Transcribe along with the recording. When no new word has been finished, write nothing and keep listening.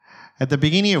At the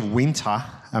beginning of winter,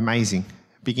 amazing,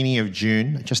 beginning of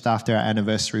June, just after our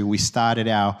anniversary, we started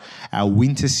our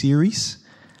winter series,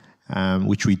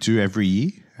 which we do every year.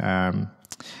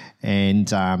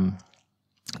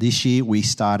 This year we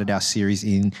started our series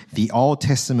in the Old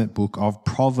Testament book of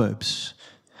Proverbs.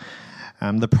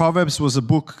 The Proverbs was a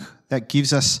book that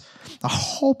gives us a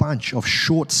whole bunch of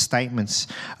short statements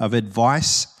of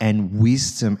advice and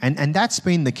wisdom. And that's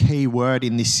been the key word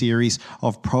in this series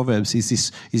of Proverbs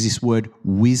is this word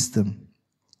wisdom.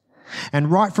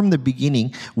 And right from the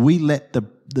beginning, we let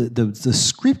the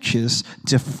scriptures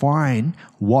define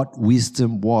what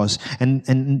wisdom was. And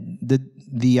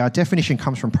the definition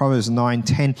comes from Proverbs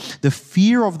 9:10. The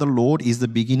fear of the Lord is the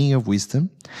beginning of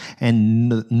wisdom,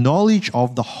 and the knowledge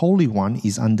of the Holy One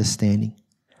is understanding.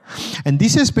 And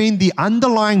this has been the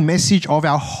underlying message of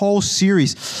our whole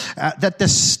series, that the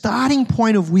starting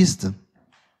point of wisdom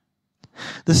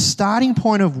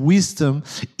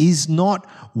is not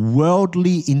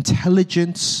worldly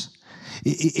intelligence.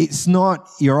 It's not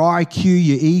your IQ,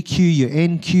 your EQ, your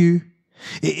NQ.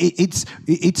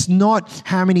 It's not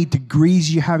how many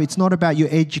degrees you have. It's not about your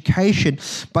education.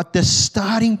 But the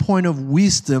starting point of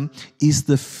wisdom is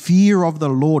the fear of the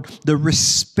Lord, the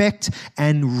respect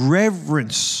and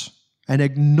reverence and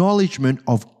acknowledgement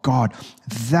of God.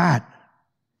 That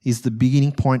is the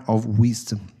beginning point of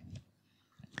wisdom.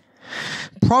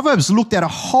 Proverbs looked at a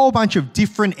whole bunch of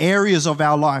different areas of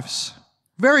our lives.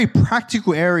 Very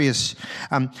practical areas,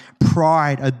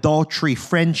 pride, adultery,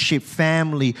 friendship,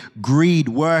 family, greed,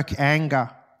 work, anger.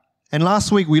 And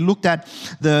last week we looked at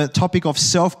the topic of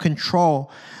self-control.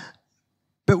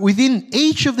 But within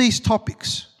each of these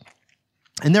topics,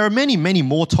 and there are many, many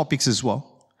more topics as well,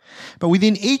 but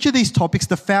within each of these topics,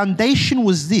 the foundation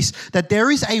was this, that there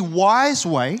is a wise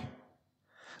way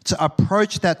to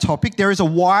approach that topic. There is a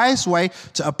wise way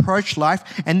to approach life,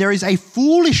 and there is a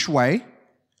foolish way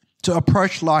to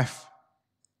approach life.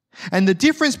 And the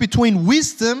difference between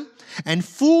wisdom and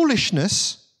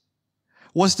foolishness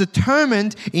was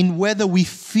determined in whether we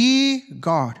fear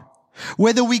God,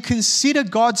 whether we consider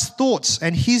God's thoughts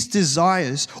and His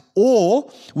desires,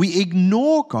 or we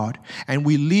ignore God and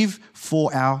we live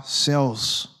for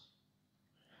ourselves.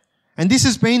 And this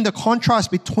has been the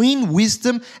contrast between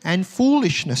wisdom and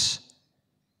foolishness.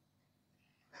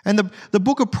 And the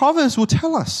book of Proverbs will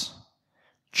tell us,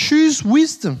 choose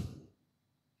wisdom.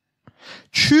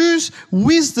 Choose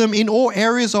wisdom in all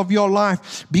areas of your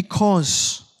life,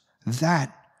 because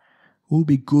that will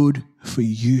be good for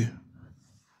you.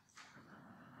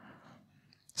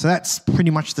 So that's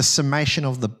pretty much the summation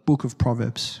of the book of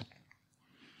Proverbs.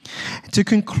 To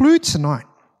conclude tonight,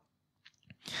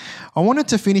 I wanted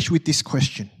to finish with this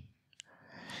question.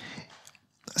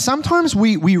 Sometimes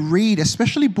we read,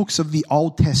 especially books of the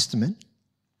Old Testament,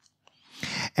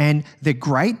 and they're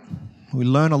great. We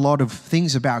learn a lot of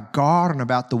things about God and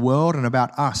about the world and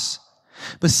about us.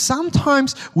 But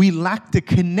sometimes we lack the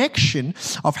connection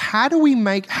of how do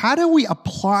we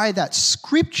apply that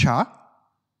scripture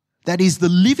that is the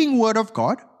living word of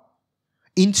God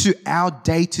into our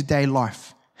day-to-day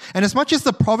life. And as much as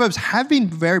the Proverbs have been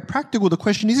very practical, the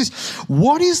question is this: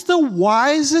 what is the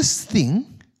wisest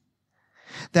thing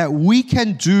that we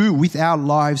can do with our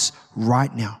lives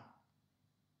right now?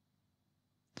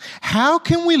 How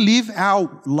can we live our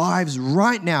lives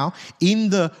right now in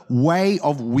the way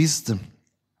of wisdom?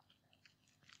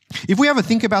 If we ever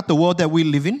think about the world that we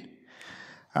live in,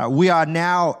 we are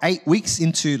now 8 weeks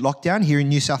into lockdown here in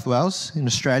New South Wales, in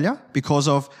Australia, because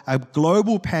of a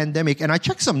global pandemic. And I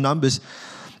checked some numbers.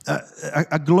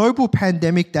 A global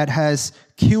pandemic that has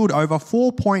killed over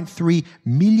 4.3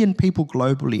 million people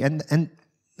globally. And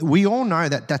we all know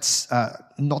that that's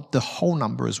not the whole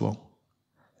number as well.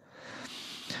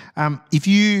 If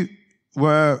you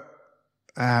were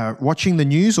watching the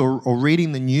news or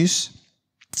reading the news,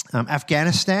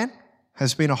 Afghanistan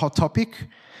has been a hot topic.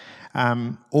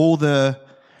 All the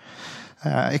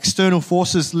external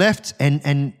forces left,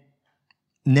 and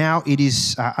now it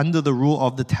is under the rule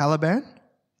of the Taliban.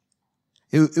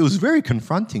 It was very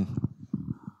confronting,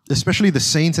 especially the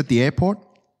scenes at the airport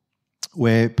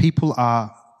where people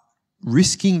are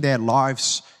risking their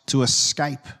lives to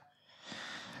escape.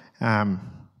 And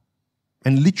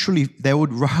literally, they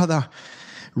would rather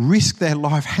risk their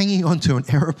life hanging onto an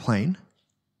aeroplane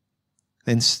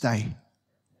than stay.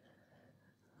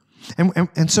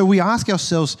 And so we ask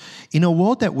ourselves, in a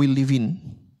world that we live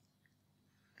in,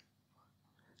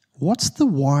 what's the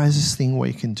wisest thing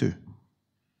we can do?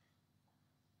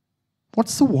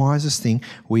 What's the wisest thing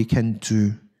we can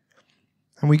do?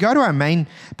 And we go to our main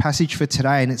passage for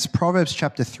today, and it's Proverbs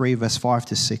chapter 3, verse 5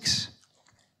 to 6.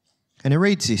 And it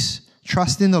reads this: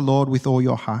 trust in the Lord with all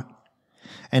your heart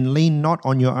and lean not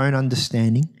on your own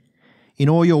understanding. In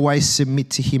all your ways submit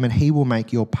to him, and he will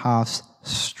make your paths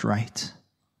straight.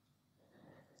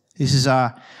 This is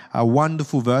a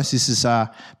wonderful verse. This is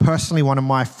personally one of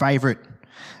my favorite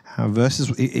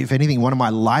verses, if anything, one of my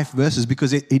life verses,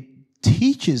 because it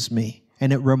teaches me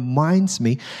and it reminds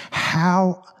me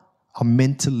how I'm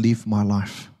meant to live my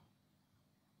life.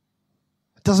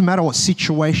 It doesn't matter what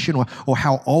situation or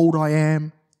how old I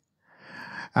am.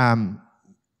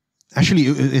 Actually,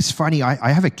 it's funny. I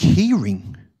have a key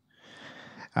ring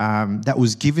that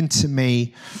was given to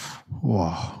me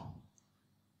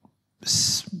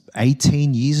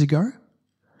 18 years ago.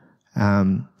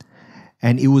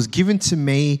 And it was given to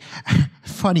me,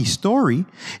 funny story,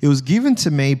 it was given to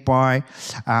me by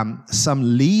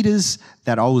some leaders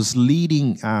that I was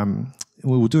leading.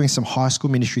 We were doing some high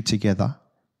school ministry together.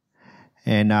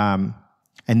 And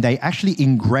they actually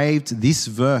engraved this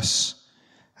verse,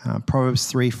 Proverbs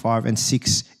 3, 5, and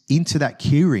 6, into that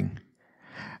key ring.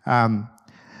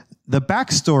 The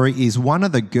backstory is one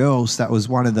of the girls that was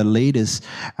one of the leaders.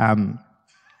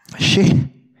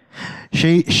 She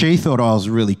thought I was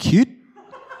really cute.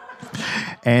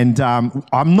 And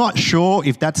I'm not sure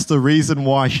if that's the reason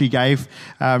why she gave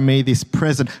me this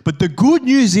present. But the good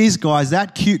news is, guys,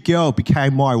 that cute girl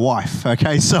became my wife.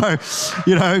 Okay, so,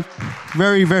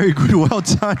 very, very good. Well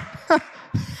done.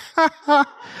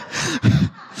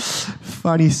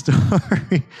 Funny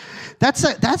story. That's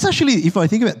actually, if I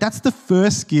think of it, that's the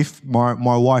first gift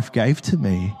my wife gave to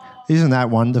me. Isn't that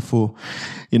wonderful?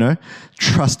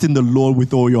 Trust in the Lord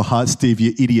with all your heart, Steve,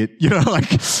 you idiot.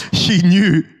 She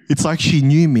knew. It's like she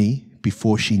knew me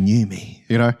before she knew me,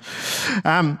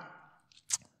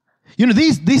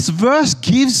 This verse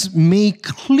gives me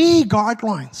clear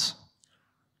guidelines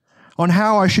on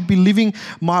how I should be living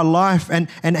my life and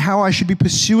how I should be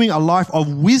pursuing a life of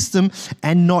wisdom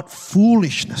and not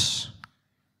foolishness.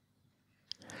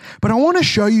 But I want to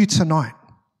show you tonight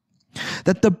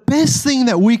that the best thing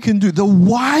that we can do, the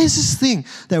wisest thing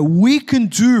that we can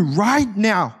do right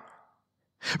now,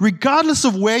 regardless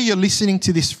of where you're listening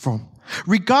to this from,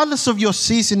 regardless of your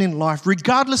season in life,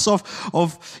 regardless of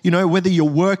whether you're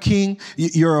working,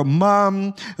 you're a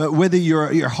mum, whether you're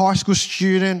a high school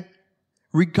student,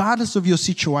 regardless of your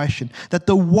situation, that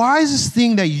the wisest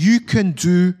thing that you can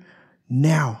do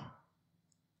now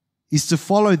is to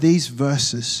follow these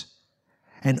verses,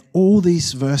 and all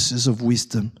these verses of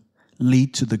wisdom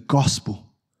lead to the gospel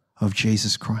of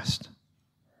Jesus Christ.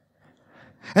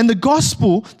 And the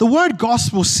gospel, the word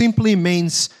gospel simply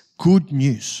means good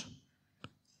news.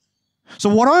 So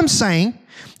what I'm saying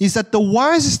is that the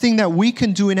wisest thing that we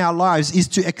can do in our lives is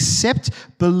to accept,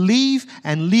 believe,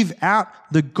 and live out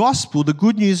the gospel, the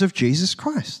good news of Jesus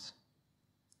Christ.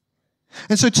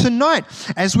 And so tonight,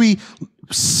 as we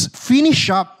finish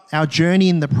up our journey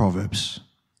in the Proverbs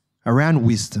around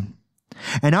wisdom,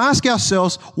 and ask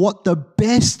ourselves what the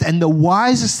best and the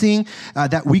wisest thing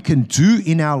that we can do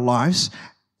in our lives,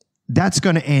 that's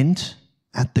going to end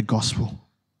at the gospel.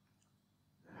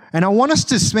 And I want us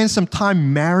to spend some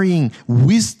time marrying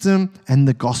wisdom and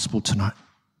the gospel tonight.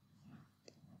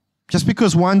 Just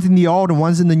because one's in the Old and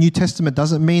one's in the New Testament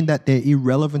doesn't mean that they're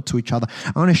irrelevant to each other.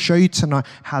 I want to show you tonight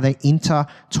how they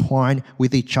intertwine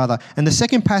with each other. And the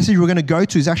second passage we're going to go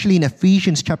to is actually in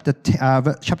Ephesians chapter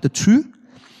 2,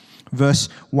 verse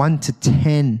 1 to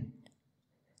 10.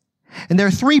 And there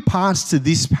are three parts to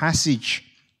this passage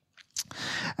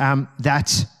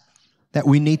that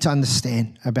we need to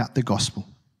understand about the gospel,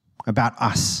 about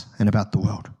us and about the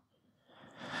world.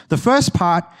 The first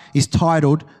part is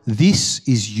titled, "This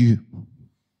is You."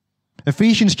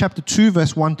 Ephesians chapter 2,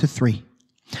 verse 1 to 3.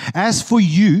 As for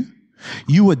you,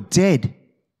 you were dead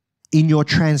in your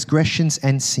transgressions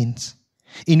and sins,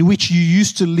 in which you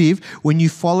used to live when you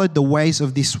followed the ways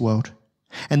of this world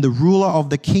and the ruler of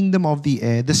the kingdom of the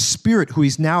air, the spirit who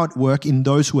is now at work in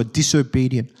those who are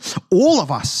disobedient. All of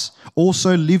us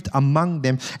also lived among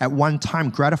them at one time,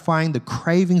 gratifying the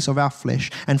cravings of our flesh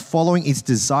and following its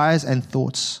desires and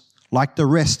thoughts. Like the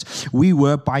rest, we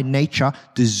were by nature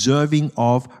deserving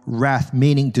of wrath,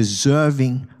 meaning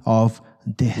deserving of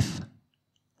death.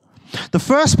 The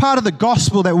first part of the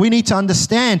gospel that we need to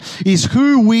understand is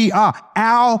who we are,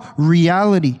 our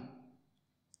reality.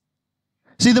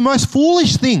 See, the most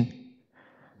foolish thing,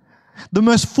 the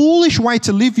most foolish way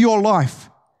to live your life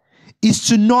is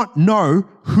to not know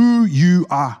who you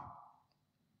are.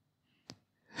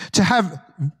 To have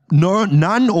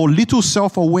none or little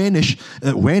self-awareness,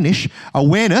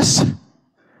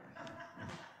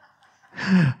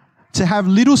 to have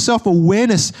little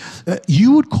self-awareness,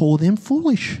 you would call them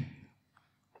foolish.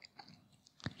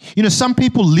 You know, some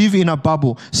people live in a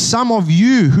bubble. Some of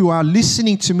you who are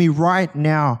listening to me right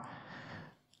now,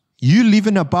 you live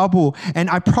in a bubble. And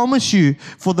I promise you,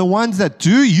 for the ones that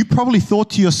do, you probably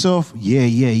thought to yourself,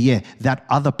 yeah, that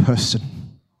other person.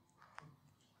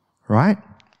 Right?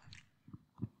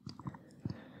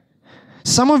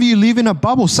 Some of you live in a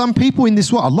bubble. Some people in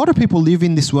this world, a lot of people live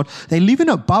in this world, they live in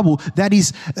a bubble that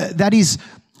is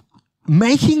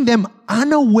making them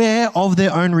unaware of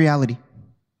their own reality.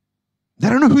 They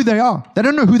don't know who they are. They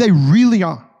don't know who they really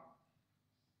are.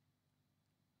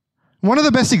 One of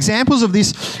the best examples of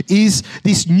this is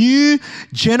this new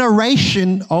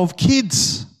generation of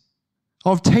kids,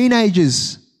 of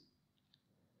teenagers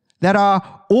that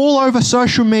are all over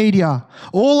social media,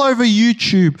 all over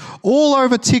YouTube, all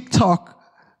over TikTok.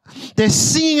 They're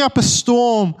singing up a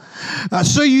storm.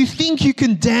 So you think you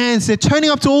can dance. They're turning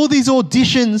up to all these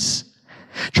auditions,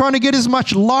 trying to get as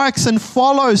much likes and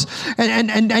follows.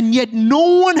 And yet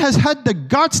no one has had the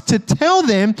guts to tell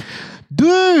them,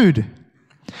 dude,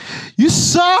 you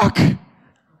suck.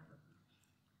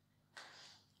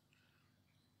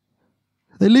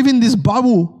 They live in this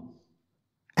bubble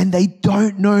and they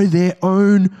don't know their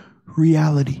own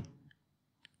reality.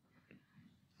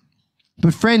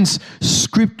 But friends,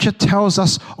 Scripture tells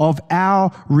us of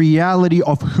our reality,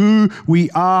 of who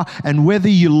we are, and whether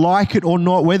you like it or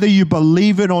not, whether you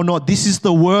believe it or not, this is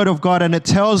the Word of God, and it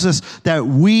tells us that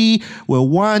we were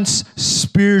once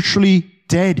spiritually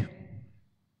dead.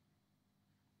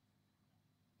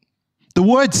 The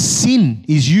word sin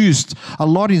is used a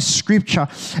lot in Scripture,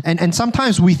 and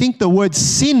sometimes we think the word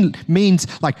sin means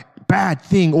like bad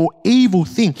thing or evil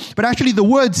thing, but actually the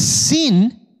word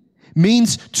sin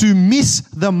means to miss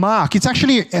the mark. It's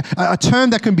actually a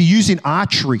term that can be used in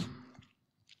archery.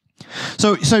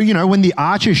 So you know, when the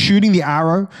archer is shooting the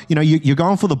arrow, you know, you're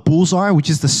going for the bullseye, which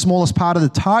is the smallest part of the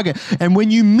target. And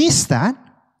when you miss that,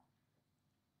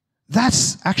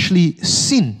 that's actually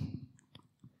sin.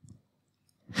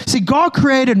 See, God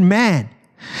created man.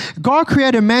 God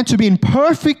created man to be in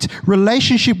perfect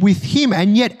relationship with Him,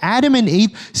 and yet Adam and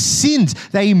Eve sinned.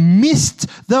 They missed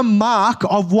the mark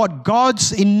of what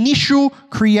God's initial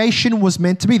creation was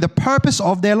meant to be, the purpose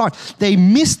of their life. They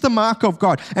missed the mark of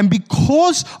God. And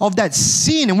because of that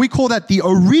sin, and we call that the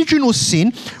original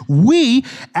sin, we,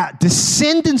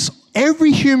 descendants,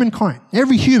 every human,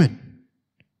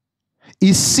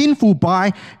 is sinful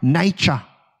by nature.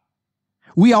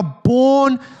 We are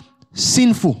born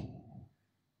sinful.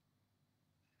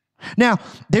 Now,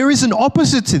 there is an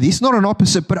opposite to this, not an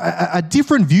opposite, but a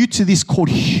different view to this called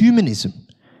humanism,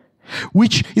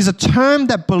 which is a term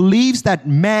that believes that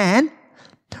man,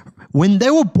 when they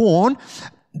were born,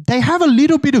 they have a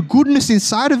little bit of goodness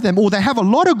inside of them, or they have a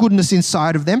lot of goodness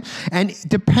inside of them, and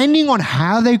depending on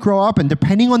how they grow up and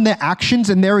depending on their actions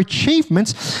and their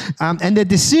achievements and their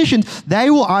decisions, they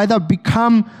will either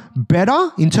become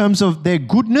better in terms of their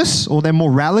goodness or their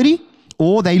morality,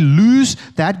 or they lose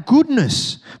that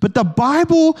goodness. But the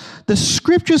Bible, the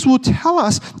Scriptures will tell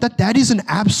us that that is an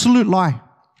absolute lie.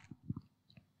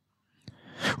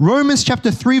 Romans chapter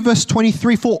 3 verse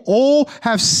 23, for all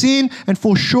have sinned and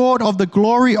fall short of the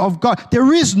glory of God.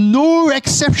 There is no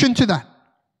exception to that.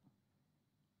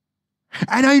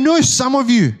 And I know some of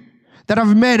you that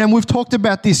I've met and we've talked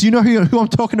about this. You know who I'm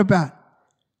talking about.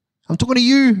 I'm talking to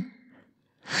you.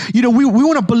 You know, we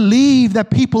want to believe that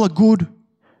people are good.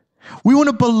 We want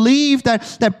to believe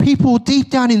that people deep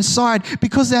down inside,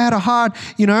 because they had a hard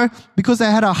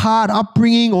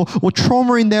upbringing or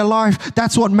trauma in their life,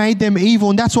 that's what made them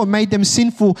evil and that's what made them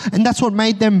sinful and that's what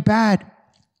made them bad.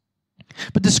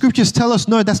 But the Scriptures tell us,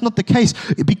 no, that's not the case.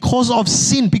 Because of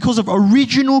sin, because of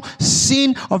original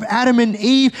sin of Adam and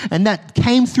Eve, and that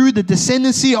came through the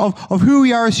descendancy of who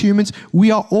we are as humans,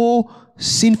 we are all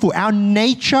sinful. Our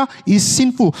nature is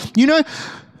sinful. You know,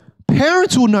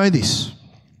 parents will know this.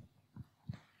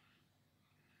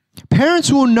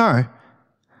 Parents will know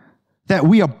that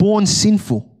we are born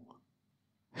sinful.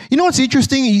 You know what's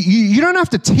interesting? You don't have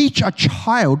to teach a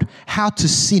child how to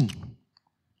sin.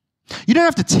 You don't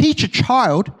have to teach a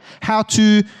child how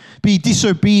to be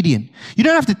disobedient. You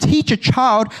don't have to teach a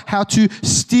child how to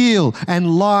steal and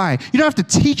lie. You don't have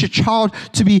to teach a child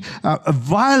to be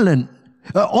violent.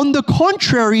 On the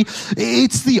contrary,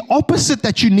 it's the opposite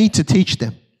that you need to teach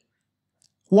them.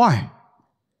 Why?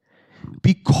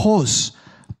 Because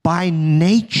by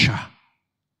nature,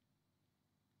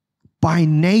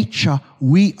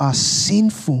 we are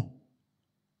sinful.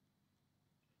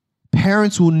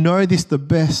 Parents will know this the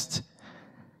best.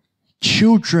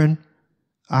 Children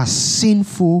are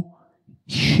sinful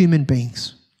human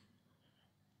beings.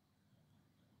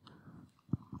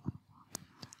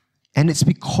 And it's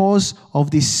because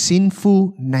of this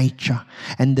sinful nature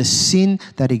and the sin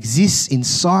that exists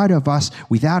inside of us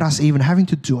without us even having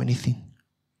to do anything.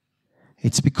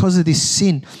 It's because of this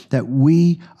sin that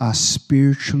we are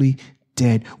spiritually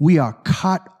dead. We are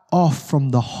cut off from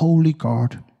the holy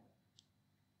God.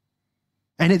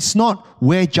 And it's not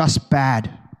we're just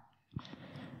bad.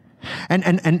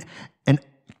 And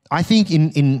I think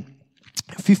in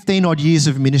 15 odd years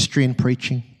of ministry and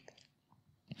preaching,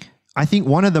 I think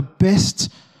one of the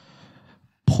best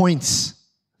points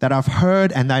that I've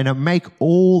heard and that I make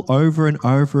all over and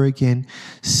over again,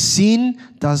 sin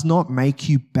does not make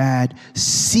you bad.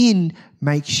 Sin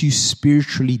makes you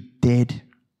spiritually dead.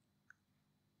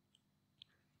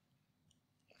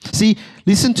 See,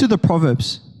 listen to the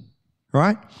Proverbs,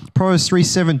 right? Proverbs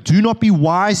 3:7, do not be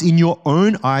wise in your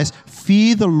own eyes.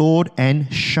 Fear the Lord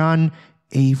and shun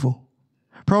evil.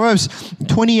 Proverbs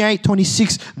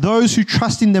 28:26, those who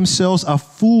trust in themselves are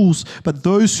fools, but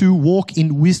those who walk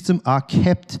in wisdom are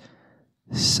kept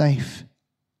safe.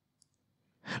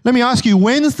 Let me ask you,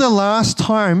 when's the last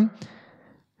time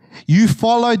you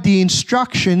followed the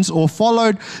instructions or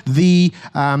followed the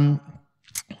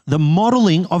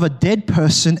modeling of a dead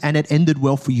person and it ended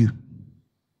well for you?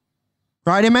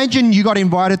 Right? Imagine you got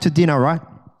invited to dinner, right?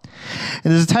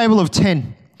 And there's a table of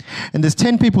 10. And there's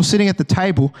 10 people sitting at the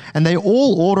table and they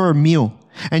all order a meal.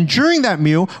 And during that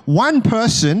meal, one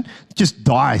person just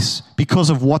dies because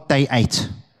of what they ate.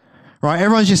 Right?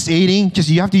 Everyone's just eating.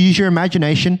 You have to use your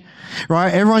imagination.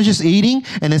 Right? Everyone's just eating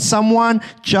and then someone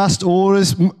just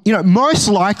orders, most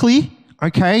likely,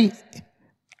 okay,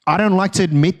 I don't like to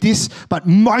admit this, but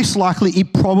most likely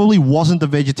it probably wasn't the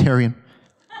vegetarian.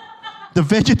 The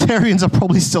vegetarians are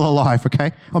probably still alive,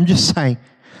 okay? I'm just saying.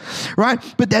 Right?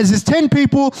 But there's 10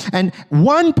 people and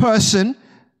one person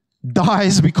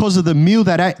dies because of the meal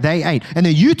that they ate. And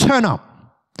then you turn up.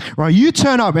 Right? You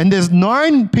turn up and there's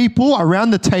 9 people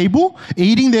around the table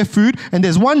eating their food and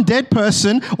there's one dead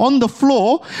person on the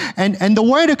floor and the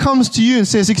waiter comes to you and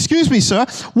says, excuse me, sir,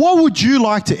 what would you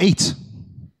like to eat?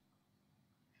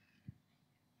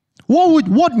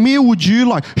 What meal would you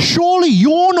like? Surely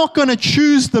you're not going to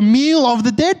choose the meal of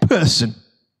the dead person.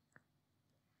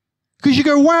 Because you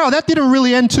go, wow, that didn't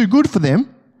really end too good for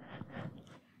them.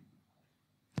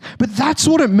 But that's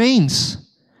what it means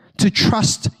to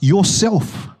trust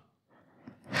yourself.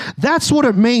 That's what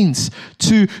it means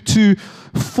to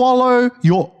follow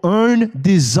your own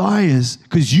desires.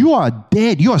 Because you are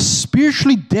dead. You are a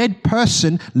spiritually dead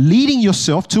person leading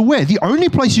yourself to where? The only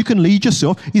place you can lead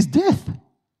yourself is death.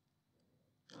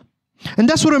 And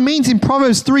that's what it means in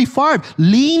Proverbs 3:5.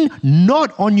 Lean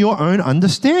not on your own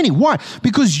understanding. Why?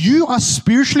 Because you are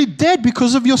spiritually dead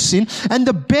because of your sin. And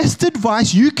the best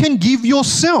advice you can give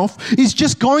yourself is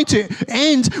just going to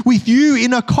end with you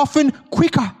in a coffin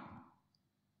quicker.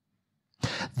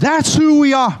 That's who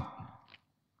we are.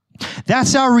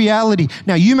 That's our reality.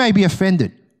 Now, you may be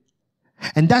offended.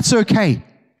 And that's okay.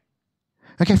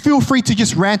 Okay, feel free to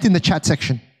just rant in the chat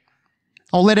section.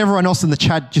 I'll let everyone else in the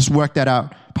chat just work that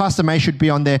out. Pastor May should be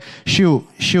on there.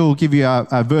 She'll give you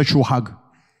a virtual hug.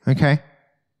 Okay?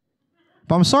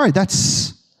 But I'm sorry,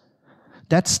 that's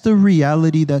the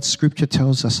reality that Scripture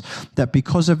tells us, that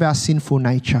because of our sinful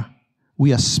nature,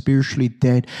 we are spiritually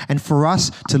dead. And for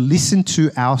us to listen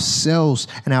to ourselves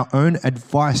and our own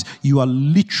advice, you are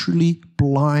literally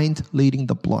blind leading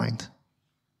the blind.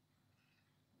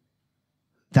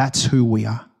 That's who we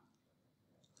are.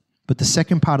 But the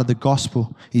second part of the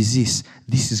gospel is this.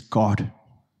 This is God.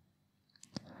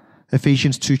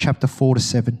 Ephesians 2, chapter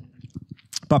 4-7.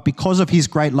 But because of his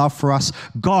great love for us,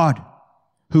 God,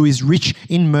 who is rich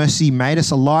in mercy, made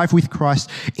us alive with Christ,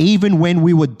 even when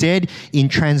we were dead in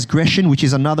transgression, which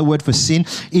is another word for sin.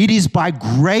 It is by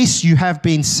grace you have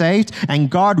been saved, and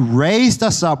God raised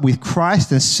us up with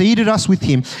Christ and seated us with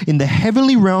him in the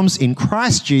heavenly realms in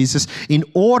Christ Jesus, in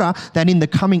order that in the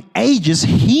coming ages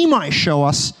he might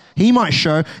show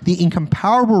the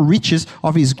incomparable riches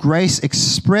of his grace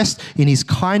expressed in his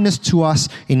kindness to us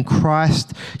in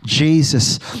Christ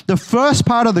Jesus. The first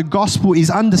part of the gospel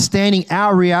is understanding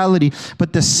our reality,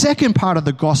 but the second part of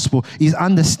the gospel is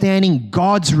understanding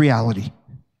God's reality.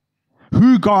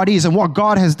 Who God is and what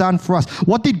God has done for us.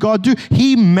 What did God do?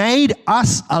 He made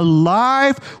us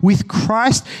alive with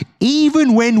Christ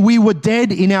even when we were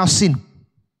dead in our sin.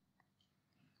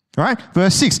 All right,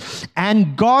 verse 6.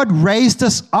 And God raised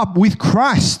us up with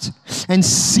Christ and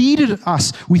seated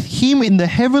us with him in the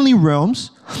heavenly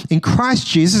realms in Christ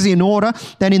Jesus, in order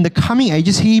that in the coming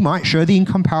ages he might show the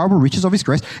incomparable riches of his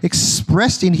grace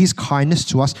expressed in his kindness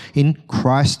to us in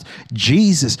Christ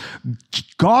Jesus.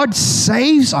 God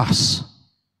saves us.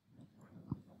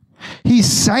 He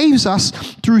saves us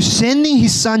through sending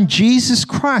his son Jesus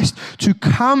Christ to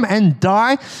come and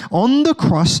die on the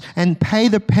cross and pay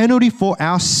the penalty for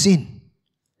our sin.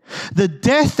 The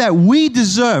death that we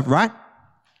deserve, right?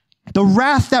 The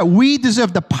wrath that we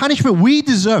deserve, the punishment we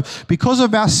deserve because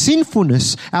of our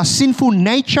sinfulness, our sinful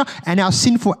nature, and our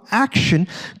sinful action,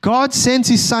 God sends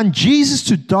his son Jesus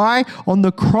to die on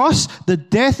the cross, the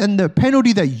death and the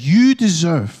penalty that you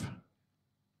deserve.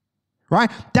 Right?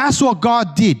 That's what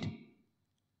God did.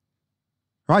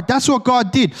 Right? That's what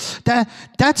God did.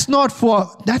 That's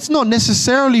not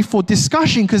necessarily for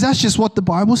discussion, because that's just what the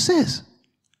Bible says.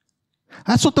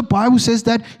 That's what the Bible says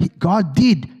that God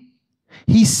did.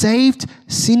 He saved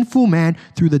sinful man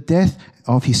through the death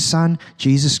of his son,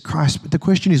 Jesus Christ. But the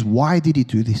question is, why did he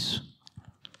do this?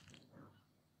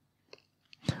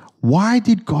 Why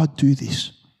did God do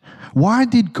this? Why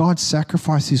did God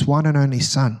sacrifice his one and only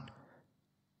son?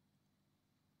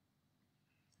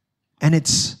 And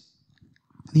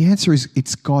the answer is,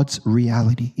 it's God's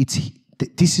reality.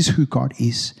 This is who God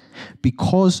is.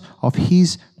 Because of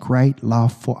his great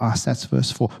love for us. That's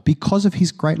verse 4. Because of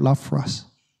his great love for us.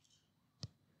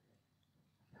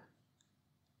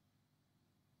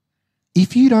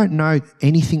 If you don't know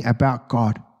anything about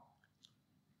God,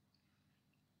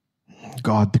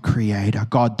 God the creator,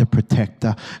 God the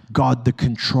protector, God the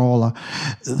controller,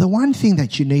 the one thing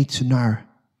that you need to know,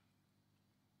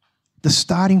 the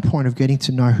starting point of getting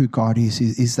to know who God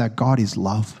is that God is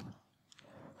love.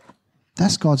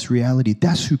 That's God's reality.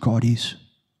 That's who God is.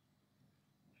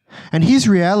 And his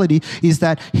reality is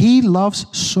that he loves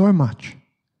so much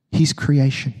his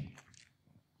creation,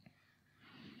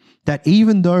 that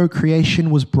even though creation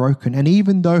was broken and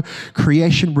even though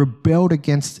creation rebelled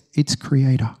against its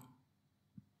creator,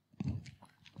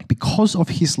 because of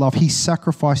his love, he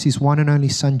sacrificed his one and only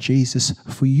son, Jesus,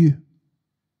 for you,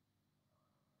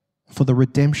 for the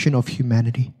redemption of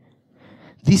humanity.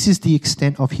 This is the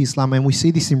extent of his love. And we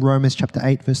see this in Romans chapter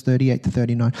 8, verse 38 to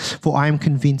 39. For I am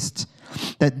convinced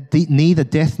that neither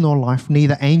death nor life,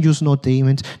 neither angels nor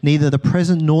demons, neither the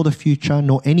present nor the future,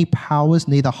 nor any powers,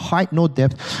 neither height nor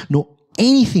depth, nor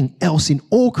anything else in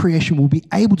all creation will be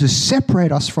able to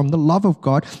separate us from the love of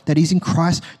God that is in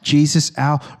Christ Jesus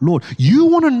our Lord. You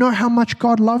want to know how much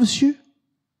God loves you?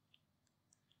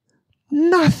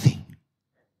 Nothing.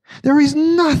 There is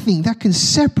nothing that can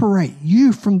separate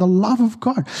you from the love of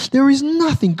God. There is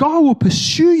nothing. God will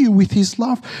pursue you with his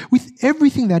love, with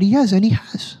everything that he has, and he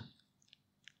has.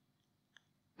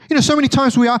 You know, so many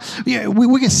times we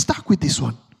get stuck with this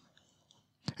one.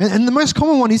 And the most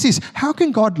common one is this: how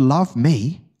can God love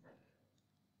me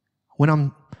when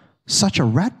I'm such a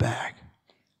ratbag?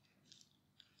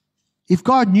 If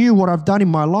God knew what I've done in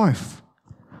my life,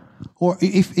 or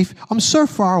if I'm so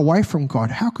far away from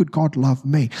God, how could God love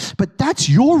me? But that's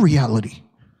your reality.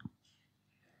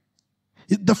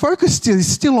 The focus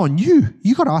is still on you.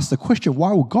 You got to ask the question,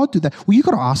 why would God do that? Well, you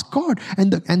got to ask God.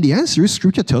 And the answer is,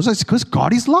 Scripture tells us, because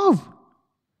God is love.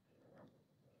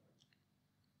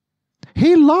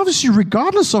 He loves you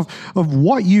regardless of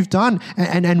what you've done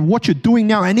and what you're doing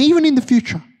now, and even in the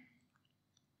future.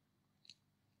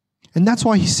 And that's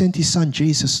why he sent his son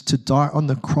Jesus to die on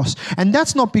the cross. And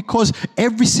that's not because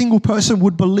every single person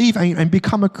would believe and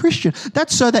become a Christian.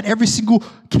 That's so that every single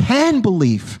can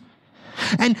believe.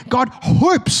 And God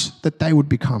hopes that they would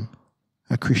become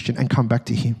a Christian and come back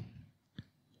to him.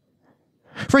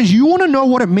 Friends, you want to know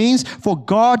what it means for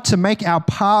God to make our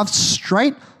paths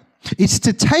straight? It's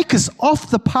to take us off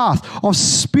the path of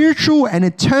spiritual and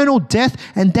eternal death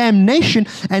and damnation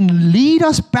and lead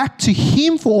us back to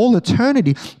him for all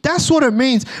eternity. That's what it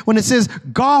means when it says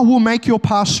God will make your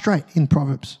path straight in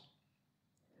Proverbs.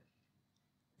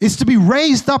 It's to be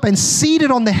raised up and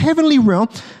seated on the heavenly realm,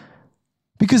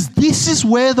 because this is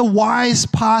where the wise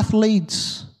path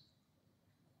leads.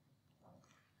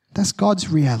 That's God's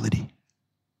reality.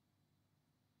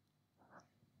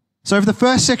 So if the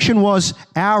first section was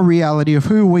our reality of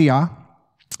who we are,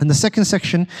 and the second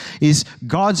section is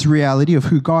God's reality of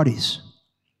who God is.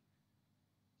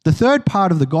 The third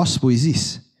part of the gospel is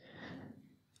this.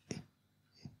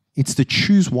 It's to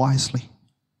choose wisely.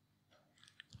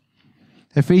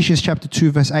 Ephesians chapter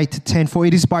 2, verse 8 to 10. For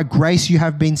it is by grace you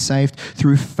have been saved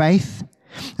through faith,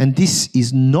 and this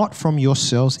is not from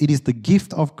yourselves. It is the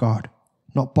gift of God,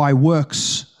 not by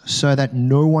works, so that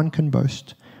no one can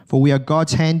boast. For we are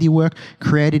God's handiwork,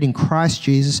 created in Christ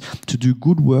Jesus to do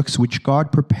good works, which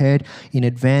God prepared in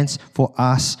advance for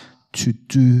us to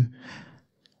do.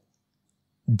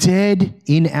 Dead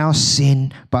in our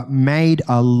sin, but made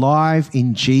alive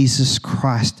in Jesus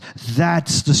Christ.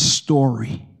 That's the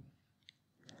story.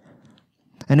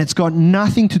 And it's got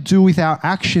nothing to do with our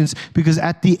actions, because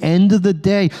at the end of the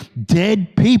day,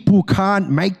 dead people can't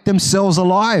make themselves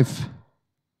alive.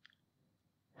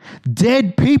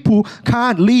 Dead people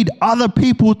can't lead other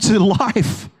people to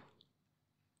life.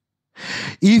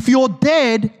 If you're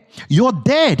dead, you're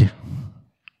dead.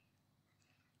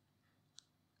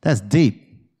 That's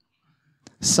deep.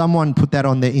 Someone put that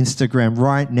on their Instagram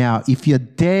right now. If you're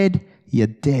dead, you're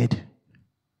dead.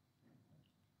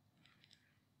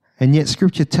 And yet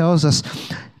Scripture tells us,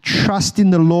 trust in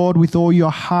the Lord with all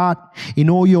your heart. In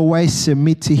all your ways,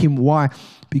 submit to Him. Why?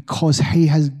 Because He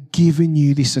has given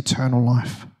you this eternal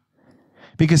life.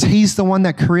 Because He's the one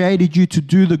that created you to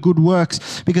do the good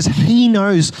works. Because He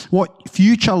knows what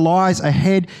future lies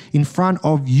ahead in front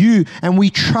of you. And we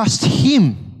trust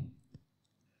Him.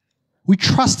 We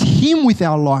trust Him with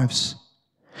our lives.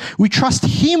 We trust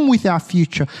Him with our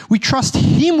future. We trust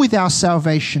Him with our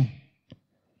salvation.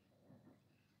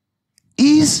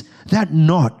 Is that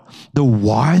not the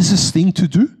wisest thing to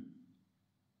do?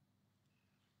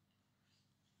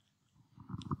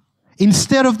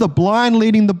 Instead of the blind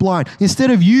leading the blind, instead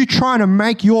of you trying to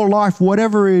make your life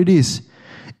whatever it is,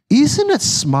 isn't it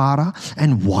smarter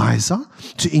and wiser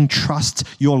to entrust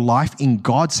your life in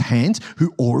God's hands,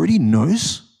 who already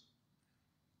knows?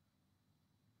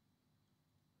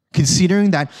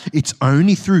 Considering that it's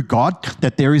only through God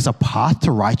that there is a path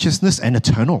to righteousness and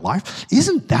eternal life,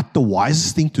 isn't that the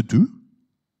wisest thing to do?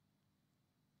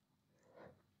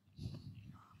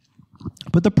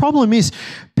 But the problem is,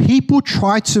 people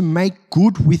try to make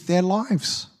good with their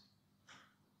lives.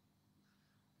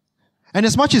 And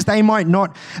as much as they might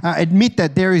not admit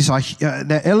that there is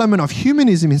the element of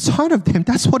humanism inside of them,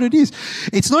 that's what it is.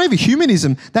 It's not even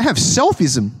humanism. They have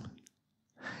selfism.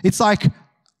 It's like,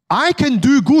 I can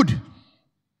do good.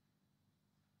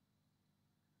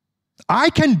 I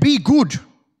can be good.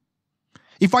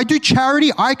 If I do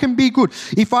charity, I can be good.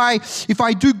 If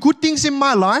I do good things in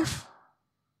my life,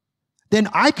 then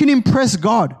I can impress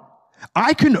God.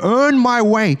 I can earn my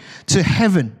way to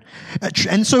heaven.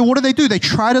 And so what do? They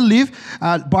try to live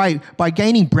by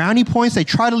gaining brownie points. They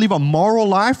try to live a moral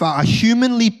life, a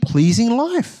humanly pleasing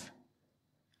life.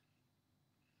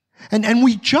 And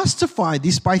we justify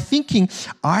this by thinking,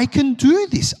 I can do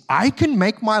this. I can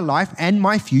make my life and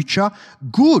my future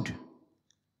good.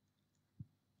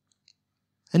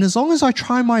 And as long as I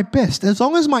try my best, as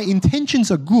long as my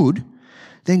intentions are good,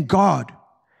 then God,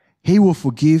 He will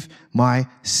forgive my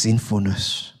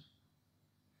sinfulness.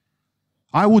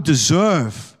 I will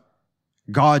deserve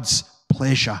God's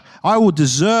pleasure. I will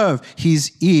deserve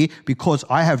His ear because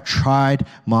I have tried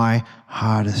my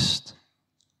hardest.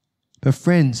 But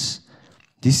friends,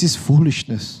 this is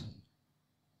foolishness.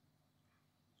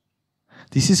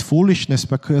 This is foolishness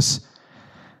because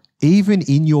even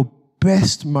in your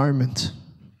best moment,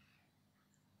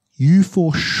 you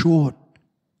fall short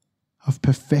of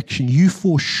perfection. You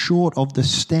fall short of the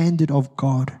standard of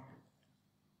God.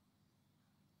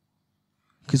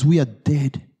 Because we are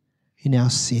dead in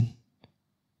our sin.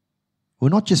 We're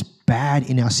not just bad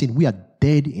in our sin, we are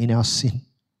dead in our sin.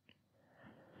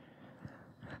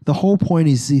 The whole point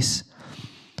is this: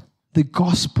 the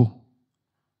gospel.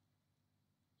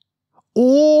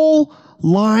 All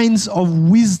lines of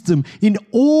wisdom in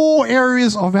all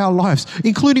areas of our lives,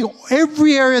 including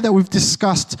every area that we've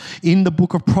discussed in the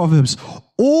book of Proverbs.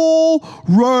 All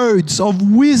roads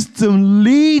of wisdom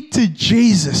lead to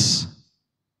Jesus.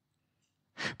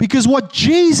 Because what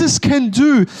Jesus can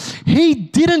do, He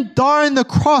didn't die on the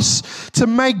cross to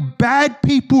make bad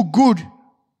people good.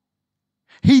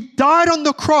 He died on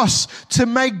the cross to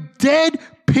make dead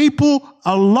people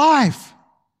alive.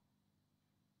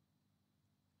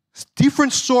 It's a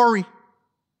different story.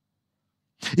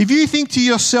 If you think to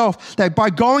yourself that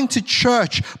by going to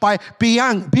church, by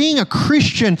being a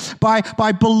Christian,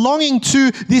 by belonging to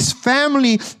this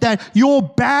family, that your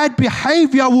bad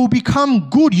behavior will become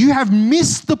good, you have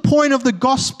missed the point of the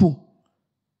gospel.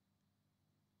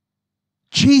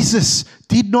 Jesus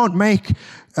did not make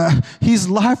His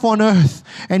life on earth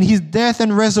and His death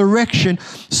and resurrection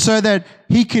so that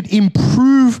He could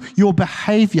improve your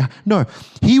behavior. No,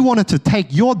 He wanted to take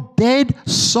your dead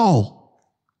soul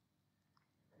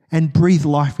and breathe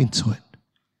life into it.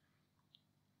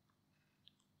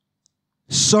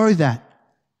 So that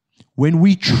when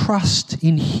we trust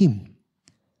in Him,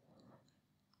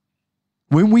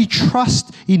 when we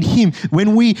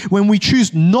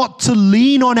choose not to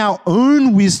lean on our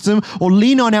own wisdom or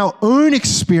lean on our own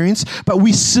experience, but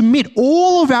we submit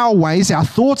all of our ways, our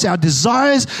thoughts, our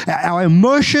desires, our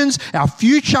emotions, our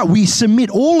future, we submit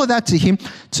all of that to Him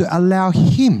to allow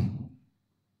Him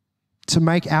to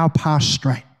make our path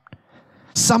straight.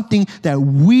 something that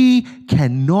we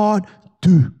cannot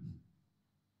do.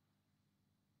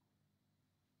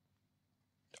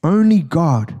 Only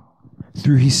God,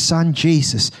 through his Son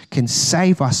Jesus, can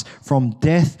save us from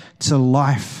death to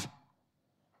life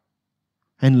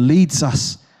and leads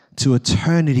us to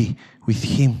eternity with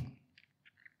him.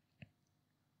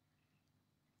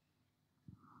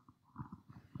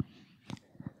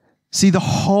 See, the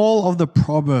whole of the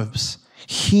Proverbs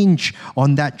hinge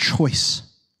on that choice.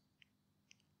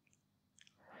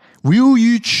 Will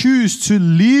you choose to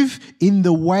live in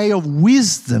the way of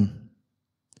wisdom,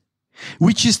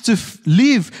 which is to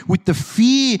live with the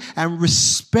fear and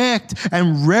respect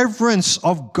and reverence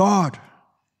of God?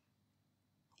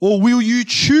 Or will you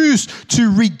choose to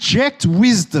reject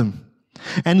wisdom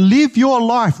and live your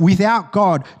life without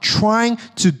God, trying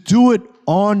to do it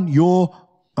on your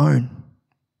own?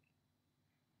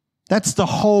 That's the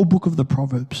whole book of the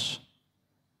Proverbs.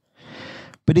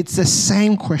 But it's the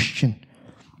same question.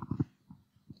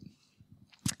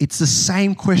 It's the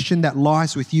same question that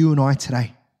lies with you and I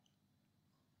today.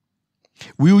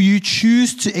 Will you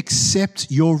choose to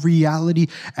accept your reality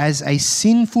as a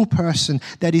sinful person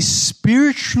that is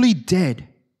spiritually dead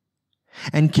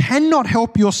and cannot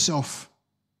help yourself?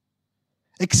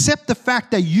 Accept the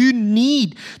fact that you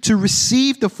need to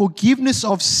receive the forgiveness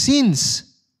of sins,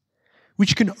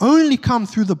 which can only come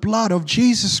through the blood of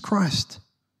Jesus Christ.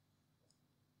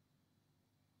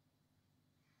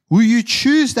 Will you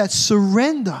choose that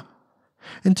surrender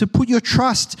and to put your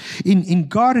trust in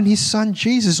God and his Son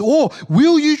Jesus? Or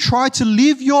will you try to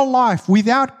live your life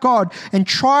without God and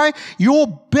try your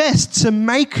best to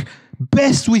make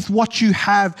best with what you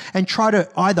have and try to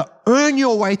either earn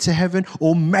your way to heaven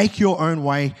or make your own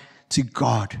way to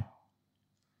God?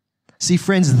 See,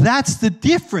 friends, that's the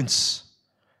difference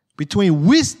between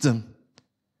wisdom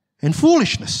and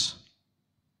foolishness.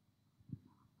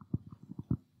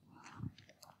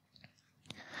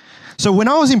 So when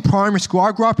I was in primary school,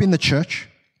 I grew up in the church.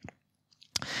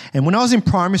 And when I was in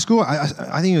primary school,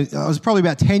 I think I was probably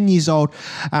about 10 years old,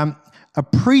 a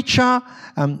preacher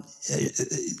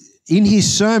in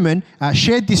his sermon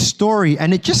shared this story,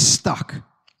 and it just stuck.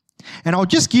 And I'll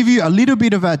just give you a little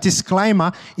bit of a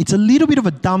disclaimer. It's a little bit of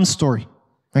a dumb story,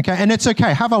 okay? And it's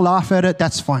okay. Have a laugh at it.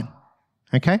 That's fine,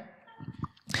 okay?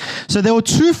 So there were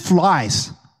two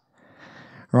flies,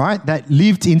 right, that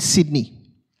lived in Sydney.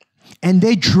 And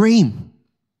their dream,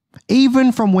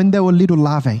 even from when they were little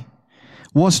larvae,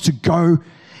 was to go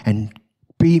and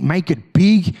make it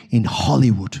big in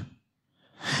Hollywood.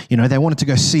 You know, they wanted to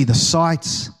go see the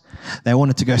sights. They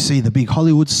wanted to go see the big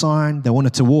Hollywood sign. They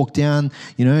wanted to walk down,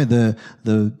 you know, the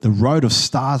road of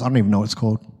stars. I don't even know what it's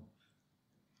called.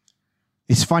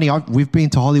 It's funny, we've been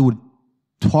to Hollywood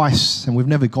twice and we've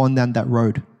never gone down that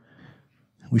road.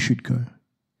 We should go.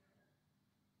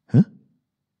 Huh?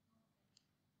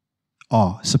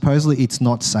 Oh, supposedly it's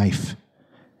not safe.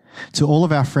 To all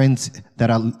of our friends that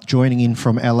are joining in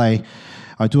from LA,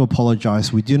 I do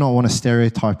apologize. We do not want to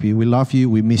stereotype you. We love you.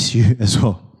 We miss you as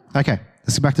well. Okay,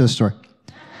 let's get back to the story.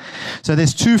 So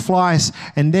there's two flies,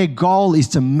 and their goal is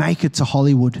to make it to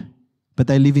Hollywood, but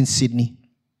they live in Sydney.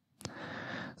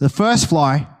 The first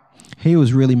fly, he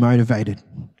was really motivated.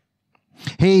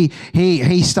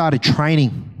 He started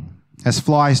training, as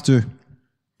flies do.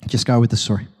 Just go with the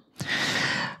story.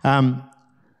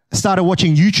 Started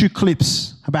watching YouTube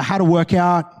clips about how to work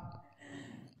out,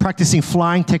 practicing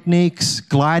flying techniques,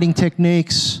 gliding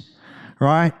techniques,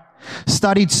 right?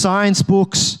 Studied science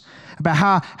books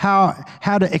about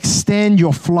how to extend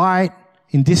your flight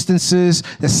in distances.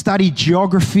 They studied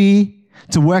geography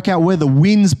to work out where the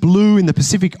winds blew in the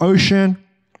Pacific Ocean.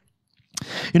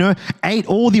 You know, ate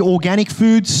all the organic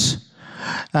foods,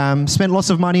 spent lots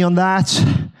of money on that.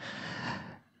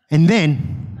 And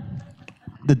then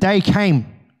the day came.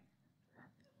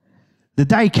 The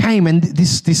day came and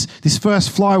this first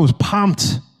fly was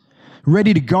pumped,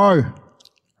 ready to go.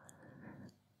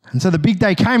 And so the big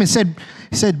day came and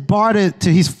said bye to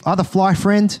his other fly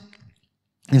friend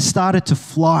and started to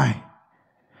fly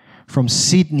from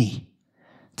Sydney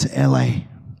to LA.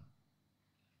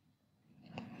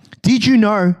 Did you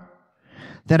know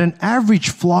that an average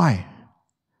fly,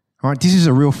 all right, this is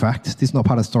a real fact. This is not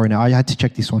part of the story now. I had to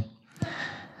check this one.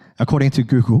 According to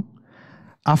Google,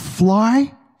 a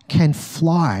fly can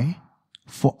fly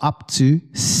for up to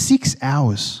 6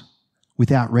 hours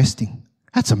without resting.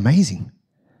 That's amazing.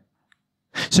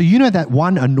 So you know that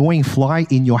one annoying fly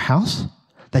in your house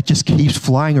that just keeps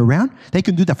flying around? They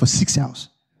can do that for 6 hours.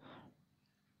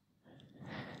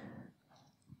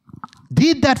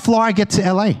 Did that fly get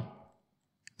to LA?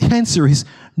 The answer is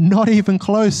not even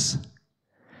close.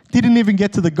 Didn't even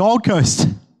get to the Gold Coast.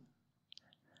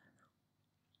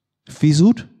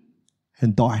 fizzled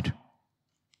and died.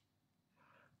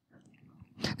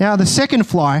 Now, the second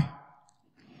fly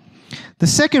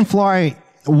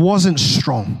wasn't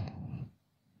strong.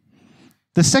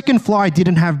 The second fly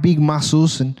didn't have big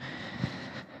muscles, and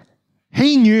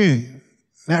he knew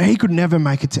that he could never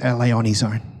make it to LA on his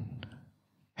own.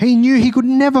 He knew he could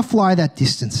never fly that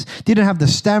distance. Didn't have the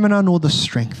stamina nor the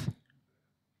strength.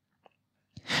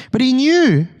 But he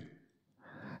knew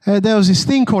there was this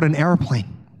thing called an aeroplane.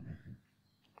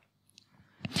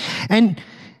 And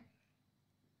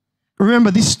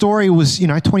remember, this story was,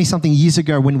 20-something years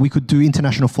ago when we could do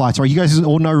international flights. Right? You guys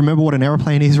all remember what an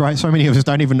airplane is, right? So many of us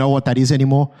don't even know what that is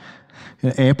anymore.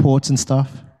 Airports and stuff.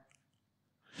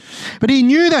 But he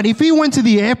knew that if he went to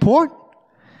the airport,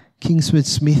 Kingsford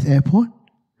Smith Airport,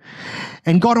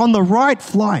 and got on the right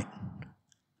flight,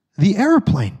 the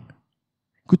aeroplane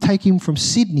could take him from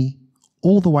Sydney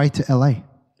all the way to LA.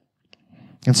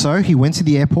 And so he went to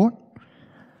the airport,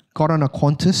 got on a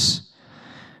Qantas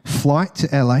flight to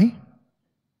LA,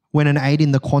 went and ate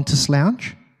in the Qantas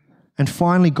lounge, and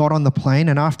finally got on the plane,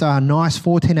 and after a nice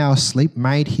 14-hour sleep,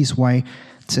 made his way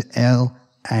to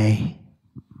LA.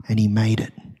 And he made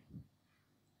it.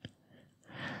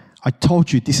 I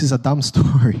told you this is a dumb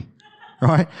story,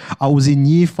 right? I was in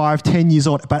year 5, 10 years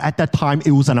old, but at that time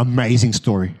it was an amazing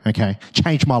story, okay?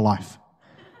 Changed my life.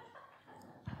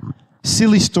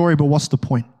 Silly story, but what's the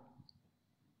point?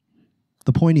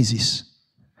 The point is this.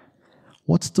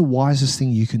 What's the wisest thing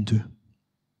you can do?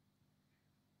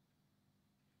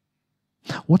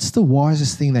 What's the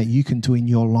wisest thing that you can do in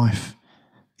your life?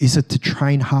 Is it to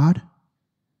train hard?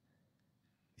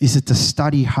 Is it to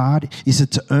study hard? Is it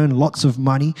to earn lots of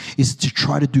money? Is it to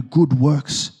try to do good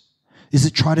works? Is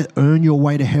it try to earn your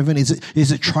way to heaven? Is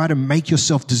it try to make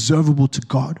yourself deservable to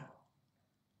God?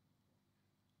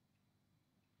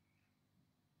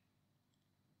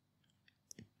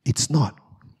 It's not.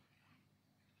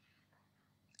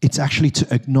 It's actually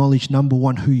to acknowledge, number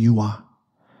one, who you are.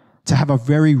 To have a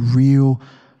very real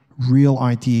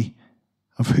idea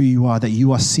of who you are, that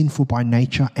you are sinful by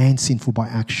nature and sinful by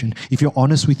action. If you're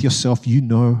honest with yourself, you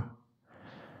know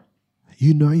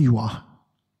you are.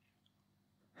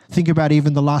 Think about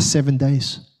even the last 7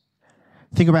 days.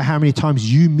 Think about how many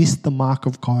times you missed the mark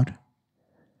of God,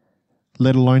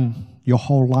 let alone your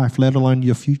whole life, let alone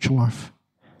your future life.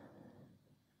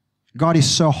 God is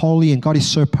so holy and God is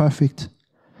so perfect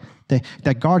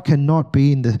that God cannot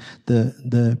be in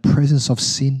the presence of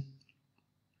sin.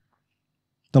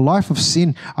 The life of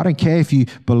sin, I don't care if you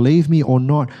believe me or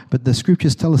not, but the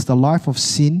scriptures tell us the life of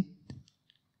sin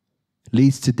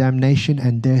leads to damnation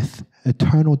and death,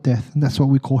 eternal death, and that's what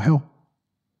we call hell.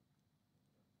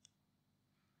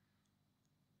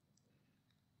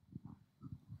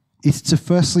 It's to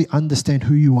firstly understand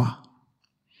who you are,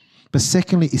 but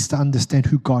secondly, it's to understand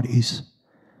who God is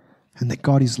and that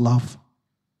God is love.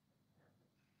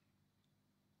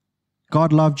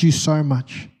 God loved you so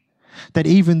much that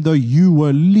even though you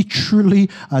were literally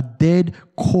a dead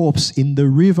corpse in the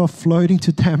river floating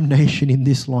to damnation in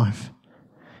this life,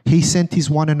 He sent His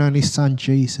one and only Son,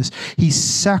 Jesus. He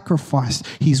sacrificed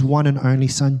His one and only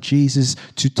Son, Jesus,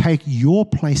 to take your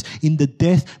place in the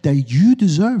death that you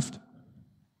deserved.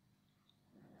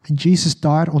 And Jesus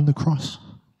died on the cross.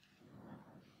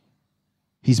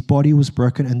 His body was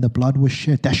broken and the blood was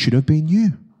shed. That should have been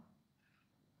you.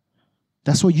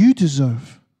 That's what you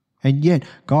deserve. And yet,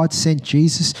 God sent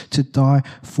Jesus to die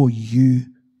for you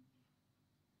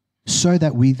so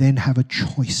that we then have a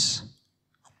choice.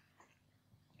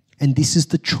 And this is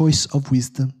the choice of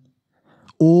wisdom.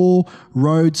 All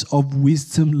roads of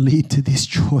wisdom lead to this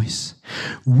choice.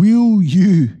 Will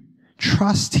you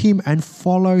trust Him and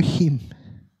follow Him?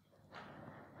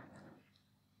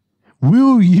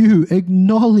 Will you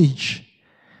acknowledge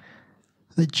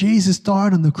that Jesus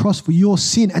died on the cross for your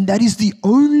sin, and that is the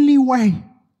only way?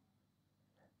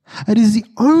 It is the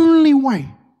only way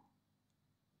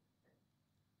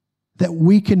that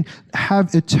we can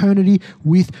have eternity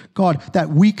with God, that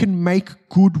we can make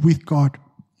good with God.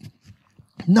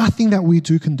 Nothing that we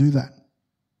do can do that.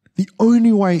 The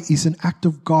only way is an act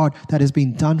of God that has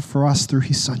been done for us through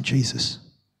His Son, Jesus.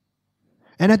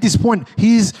 And at this point,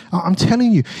 I'm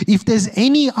telling you, if there's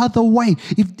any other way,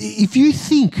 if you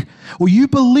think or you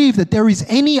believe that there is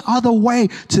any other way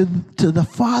to the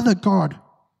Father God,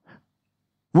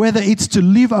 whether it's to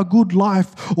live a good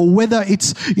life or whether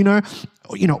it's,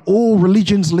 all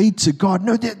religions lead to God.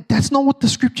 No, that's not what the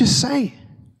scriptures say.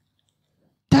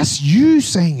 That's you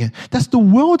saying it. That's the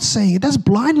world saying it. That's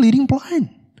blind leading blind.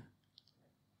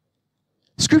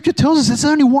 Scripture tells us there's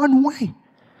only one way,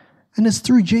 and it's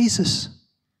through Jesus.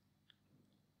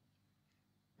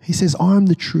 He says, I am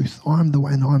the truth, I am the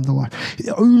way, and I am the life.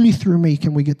 Only through me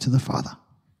can we get to the Father.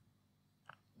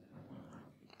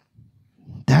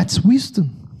 That's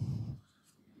wisdom.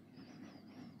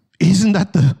 Isn't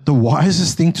that the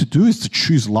wisest thing to do, is to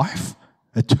choose life,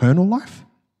 eternal life?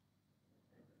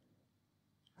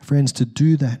 Friends, to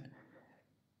do that,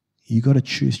 you got to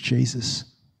choose Jesus.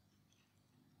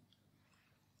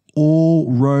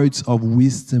 All roads of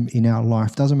wisdom in our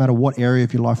life, doesn't matter what area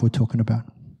of your life we're talking about.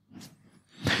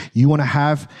 You want to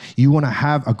have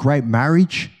a great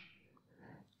marriage,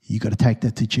 you got to take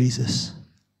that to Jesus.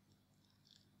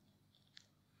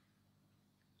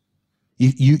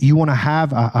 You want to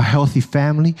have a healthy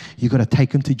family, you got to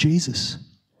take them to Jesus.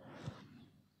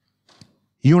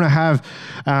 You want to have,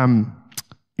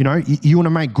 you want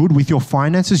to make good with your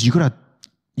finances, you got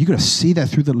to see that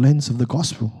through the lens of the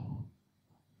gospel.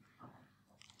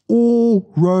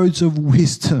 All roads of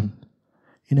wisdom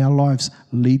in our lives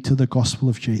lead to the gospel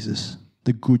of Jesus,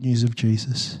 the good news of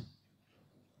Jesus.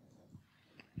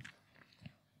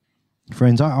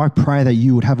 Friends, I pray that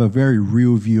you would have a very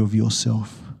real view of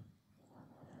yourself.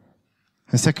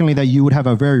 And secondly, that you would have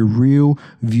a very real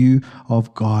view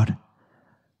of God.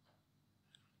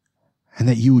 And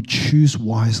that you would choose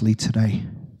wisely today.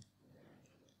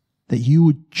 That you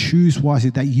would choose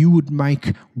wisely, that you would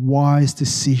make wise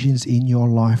decisions in your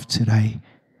life today.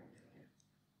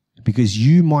 Because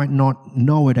you might not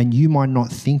know it and you might not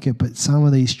think it, but some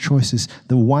of these choices,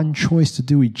 the one choice to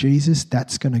do with Jesus,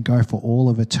 that's going to go for all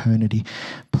of eternity.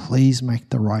 Please make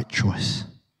the right choice.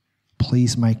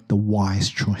 Please make the wise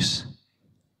choice.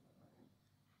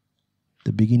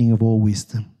 The beginning of all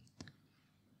wisdom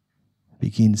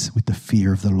begins with the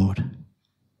fear of the Lord.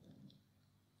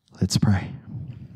 Let's pray.